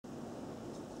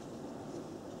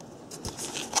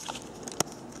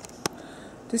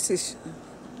This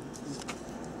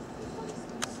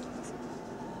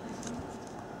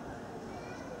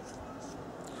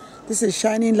is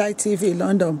Shining Light TV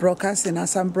London broadcasting.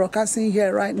 As I'm broadcasting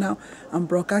here right now, I'm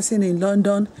broadcasting in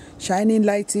London. Shining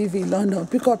Light TV London.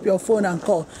 Pick up your phone and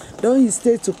call. Don't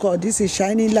hesitate to call. This is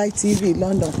Shining Light TV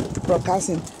London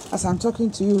broadcasting. As I'm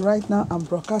talking to you right now, I'm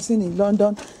broadcasting in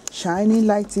London. Shining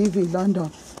Light TV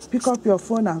London. Pick up your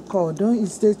phone and call. Don't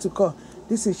hesitate to call.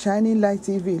 This is Shining Light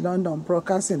TV London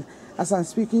broadcasting. As I'm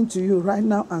speaking to you right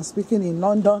now, I'm speaking in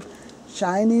London.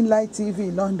 Shining Light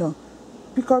TV London.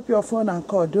 Pick up your phone and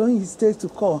call. Don't hesitate to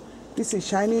call. This is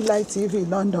Shining Light TV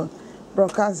London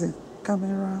broadcasting.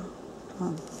 Camera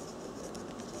on.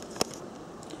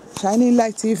 Shining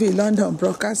Light TV London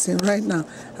broadcasting right now.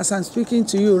 As I'm speaking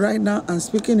to you right now, I'm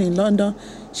speaking in London.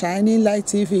 Shining Light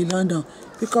TV London.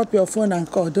 Pick up your phone and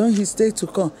call. Don't hesitate to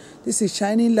call. This is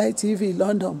Shining Light TV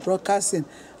London broadcasting.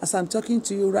 As I'm talking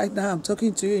to you right now, I'm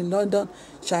talking to you in London.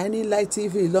 Shining Light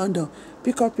TV London.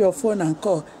 Pick up your phone and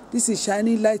call. This is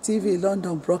Shining Light TV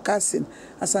London broadcasting.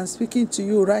 As I'm speaking to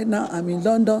you right now, I'm in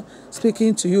London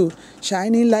speaking to you.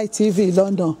 Shining Light TV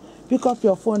London. Pick up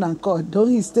your phone and call.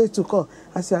 Don't hesitate to call.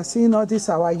 As you are seeing all this,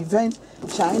 our event,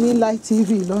 Shining Light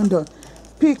TV London.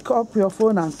 Pick up your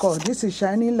phone and call. This is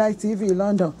Shining Light TV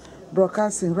London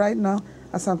broadcasting right now.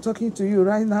 As I'm talking to you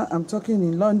right now, I'm talking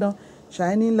in London.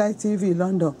 Shining Light TV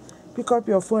London. Pick up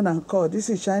your phone and call. This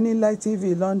is Shining Light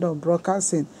TV London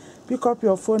broadcasting. Pick up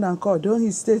your phone and call. Don't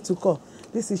hesitate to call.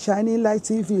 This is Shining Light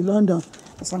TV London.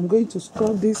 As I'm going to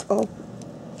scroll this up.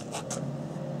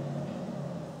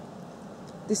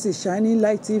 This is Shining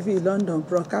Light TV London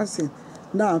broadcasting.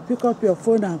 Now pick up your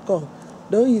phone and call.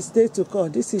 Don't hesitate to call.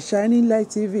 This is Shining Light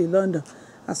TV London.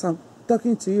 As I'm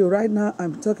talking to you right now,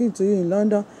 I'm talking to you in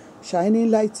London. Shining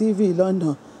Light TV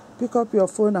London. Pick up your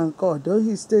phone and call. Don't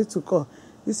hesitate to call.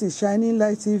 This is Shining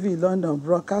Light TV London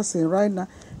broadcasting right now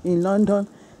in London.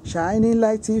 Shining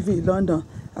Light TV London.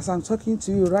 As I'm talking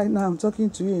to you right now, I'm talking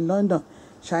to you in London.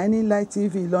 Shining Light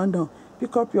TV London.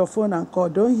 Pick up your phone and call.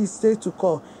 Don't hesitate to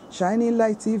call. Shining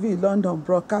Light TV London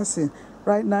broadcasting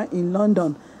right now in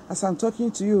London. As I'm talking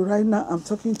to you right now, I'm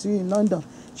talking to you in London.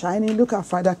 Shining, look at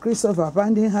Father Christopher,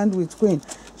 banding hand with Queen.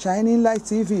 Shining Light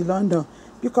TV London.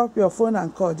 Pick up your phone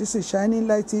and call. This is Shining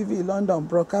Light TV London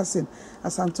broadcasting.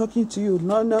 As I'm talking to you in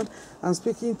London, I'm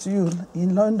speaking to you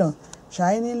in London.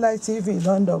 Shining Light TV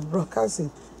London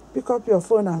broadcasting. Pick up your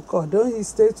phone and call. Don't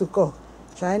hesitate to call.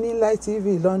 Shining Light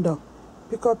TV London.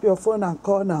 Pick up your phone and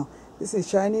call now. This is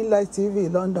Shining Light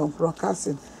TV London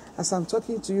broadcasting. As I'm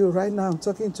talking to you right now, I'm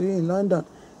talking to you in London.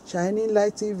 Shining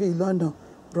Light TV London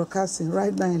broadcasting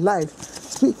right now in live.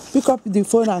 Pick up the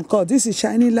phone and call. This is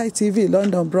Shining Light TV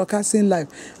London broadcasting live.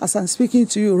 As I'm speaking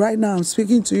to you right now, I'm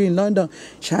speaking to you in London.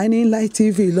 Shining Light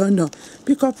TV London.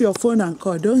 Pick up your phone and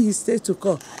call. Don't hesitate to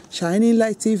call. Shining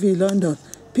Light TV London.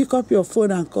 Pick up your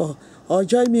phone and call. Or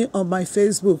join me on my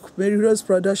Facebook, Mary Rose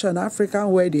Production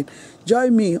African Wedding.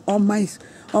 Join me on my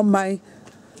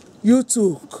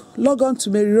YouTube. Log on to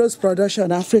Mary Rose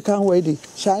Production African Wedding.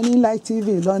 Shining Light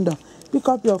TV London. Pick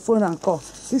up your phone and call.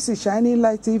 This is Shining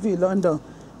Light TV London.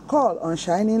 Call on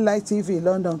Shining Light TV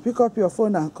London. Pick up your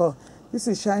phone and call. This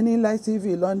is Shining Light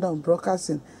TV London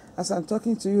broadcasting. As I'm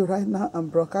talking to you right now, I'm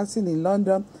broadcasting in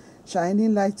London.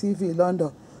 Shining Light TV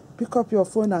London. Pick up your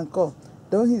phone and call.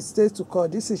 Don't hesitate to call.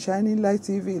 This is Shining Light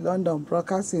TV London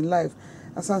broadcasting live.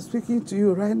 As I'm speaking to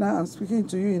you right now, I'm speaking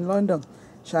to you in London.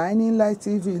 Shining Light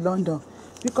TV London.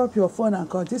 Pick up your phone and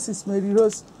call. This is Mary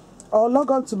Rose. Or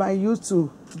log on to my YouTube.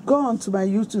 Go on to my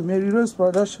YouTube, Mary Rose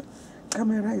Production.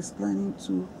 Camera is planning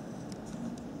to.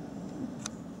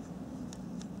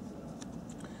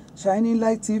 Shining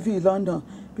Light TV London.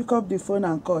 Pick up the phone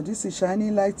and call. This is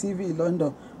Shining Light TV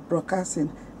London broadcasting.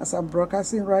 As I'm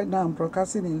broadcasting right now, I'm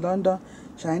broadcasting in London.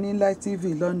 Shining Light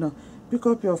TV London. Pick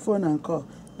up your phone and call.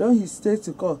 Don't hesitate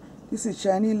to call. This is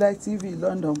Shining Light TV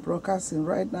London broadcasting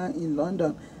right now in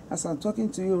London. As I'm talking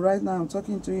to you right now, I'm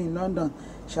talking to you in London.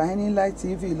 Shining Light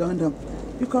TV London.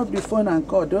 Pick up the phone and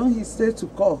call. Don't hesitate to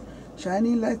call.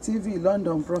 Shining Light TV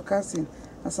London broadcasting.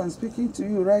 As I'm speaking to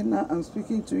you right now, I'm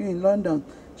speaking to you in London.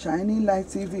 Shining Light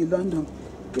TV London.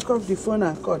 Pick up the phone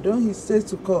and call. Don't hesitate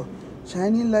to call.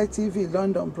 Shining Light TV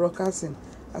London broadcasting.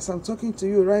 As I'm talking to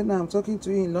you right now, I'm talking to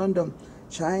you in London.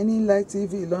 Shining Light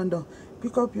TV London.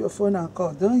 Pick up your phone and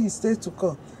call. Don't hesitate to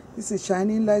call. This is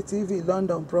Shining Light TV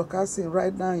London broadcasting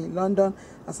right now in London.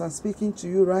 As I'm speaking to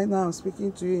you right now, I'm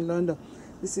speaking to you in London.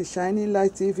 This is Shining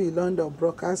Light TV London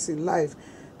broadcasting live.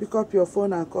 Pick up your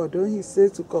phone and call. Don't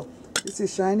hesitate to call. This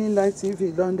is Shining Light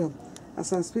TV London.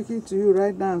 As I'm speaking to you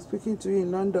right now, I'm speaking to you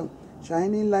in London.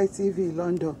 Shining Light TV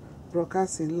London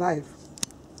broadcasting live.